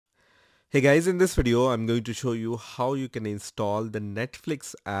Hey guys, in this video I'm going to show you how you can install the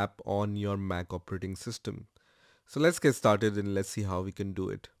Netflix app on your Mac operating system. So let's get started and let's see how we can do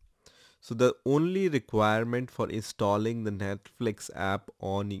it. So the only requirement for installing the Netflix app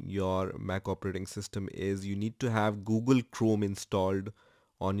on your Mac operating system is you need to have Google Chrome installed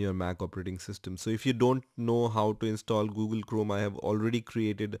on your Mac operating system. So if you don't know how to install Google Chrome, I have already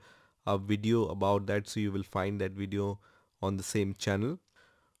created a video about that, so you will find that video on the same channel.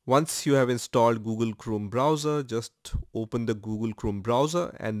 Once you have installed Google Chrome browser, just open the Google Chrome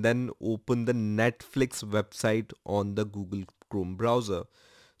browser and then open the Netflix website on the Google Chrome browser.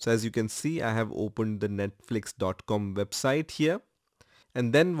 So as you can see, I have opened the netflix.com website here.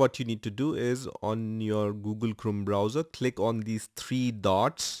 And then what you need to do is on your Google Chrome browser, click on these three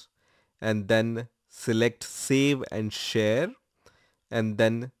dots and then select save and share and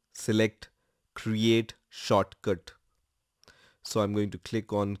then select create shortcut. So I'm going to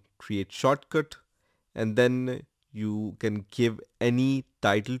click on create shortcut and then you can give any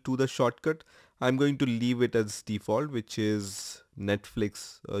title to the shortcut. I'm going to leave it as default, which is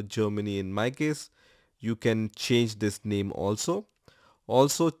Netflix Germany in my case. You can change this name also.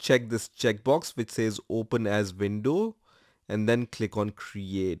 Also check this checkbox which says open as window and then click on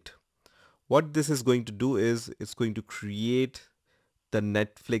create. What this is going to do is it's going to create the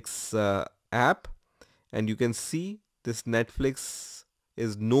Netflix app, and you can see this Netflix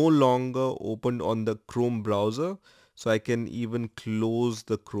is no longer opened on the Chrome browser, so I can even close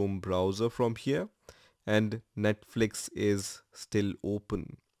the Chrome browser from here and Netflix is still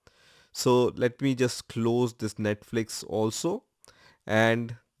open. So let me just close this Netflix also,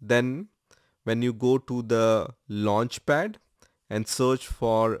 and then when you go to the launchpad and search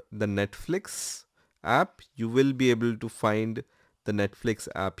for the Netflix app, you will be able to find the Netflix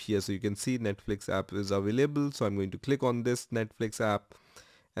app here. So you can see Netflix app is available. So I'm going to click on this Netflix app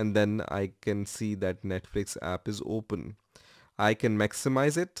and then I can see that Netflix app is open. I can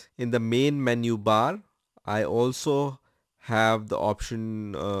maximize it. In the main menu bar, I also have the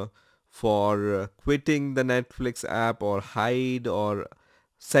option for quitting the Netflix app or hide or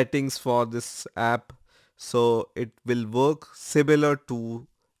settings for this app. So it will work similar to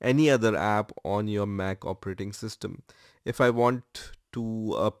any other app on your Mac operating system. If I want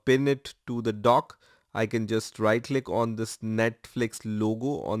to pin it to the dock, I can just right click on this Netflix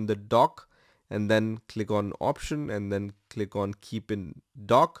logo on the dock and then click on option and then click on keep in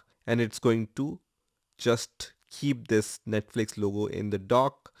dock, and it's going to just keep this Netflix logo in the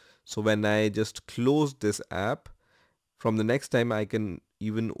dock. So when I just close this app, from the next time I can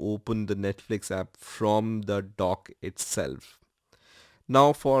even open the Netflix app from the dock itself.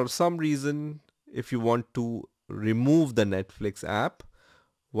 Now for some reason, if you want to remove the Netflix app,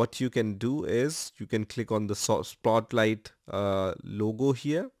 what you can do is you can click on the spotlight logo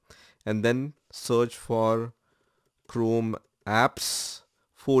here and then search for Chrome apps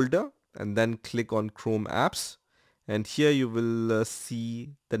folder and then click on Chrome apps, and here you will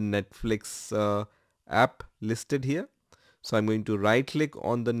see the Netflix app listed here. So I'm going to right click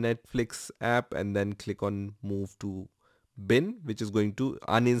on the Netflix app and then click on move to bin, which is going to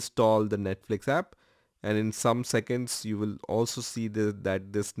uninstall the Netflix app. And in some seconds you will also see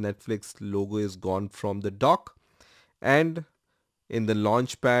that this Netflix logo is gone from the dock, and in the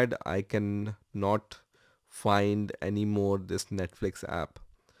launchpad I can not find anymore this Netflix app.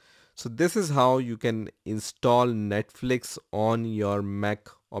 So this is how you can install Netflix on your Mac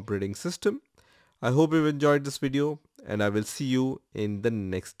operating system. I hope you've enjoyed this video and I will see you in the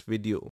next video.